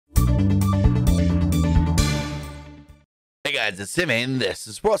guys, it's Tim, and this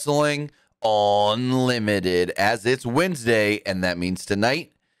is Wrestling Unlimited, as it's Wednesday, and that means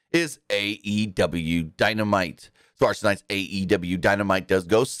tonight is AEW Dynamite. So our tonight's AEW Dynamite does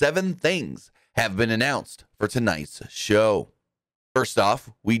go. 7 things have been announced for tonight's show. First off,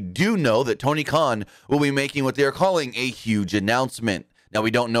 we do know that Tony Khan will be making what they are calling a huge announcement. Now,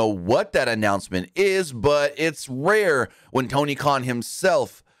 we don't know what that announcement is, but it's rare when Tony Khan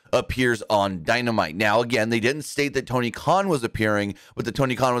himself appears on Dynamite. Now, again, they didn't state that Tony Khan was appearing, but that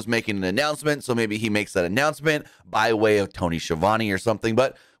Tony Khan was making an announcement, so maybe he makes that announcement by way of Tony Schiavone or something,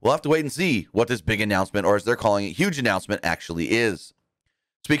 but we'll have to wait and see what this big announcement, or as they're calling it, huge announcement, actually is.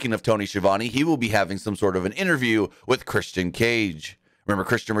 Speaking of Tony Schiavone, he will be having some sort of an interview with Christian Cage. Remember,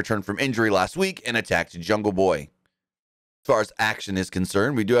 Christian returned from injury last week and attacked Jungle Boy. As far as action is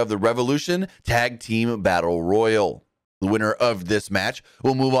concerned, we do have the Revolution Tag Team Battle Royal. The winner of this match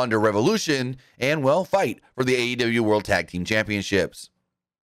will move on to Revolution and, well, fight for the AEW World Tag Team Championships.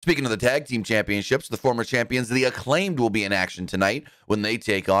 Speaking of the Tag Team Championships, the former champions, the Acclaimed, will be in action tonight when they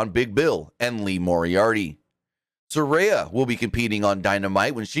take on Big Bill and Lee Moriarty. Saraya will be competing on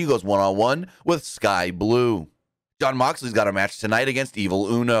Dynamite when she goes one-on-one with Sky Blue. Jon Moxley's got a match tonight against Evil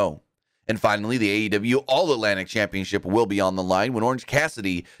Uno. And finally, the AEW All-Atlantic Championship will be on the line when Orange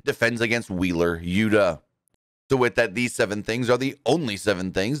Cassidy defends against Wheeler Yuta. So with that, these 7 things are the only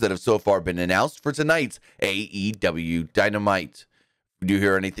 7 things that have so far been announced for tonight's AEW Dynamite. If you do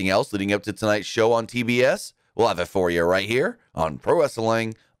hear anything else leading up to tonight's show on TBS, we'll have it for you right here on Pro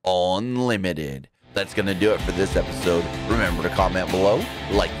Wrestling Unlimited. That's going to do it for this episode. Remember to comment below,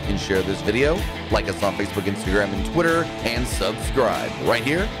 like and share this video, like us on Facebook, Instagram, and Twitter, and subscribe right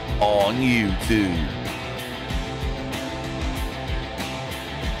here on YouTube.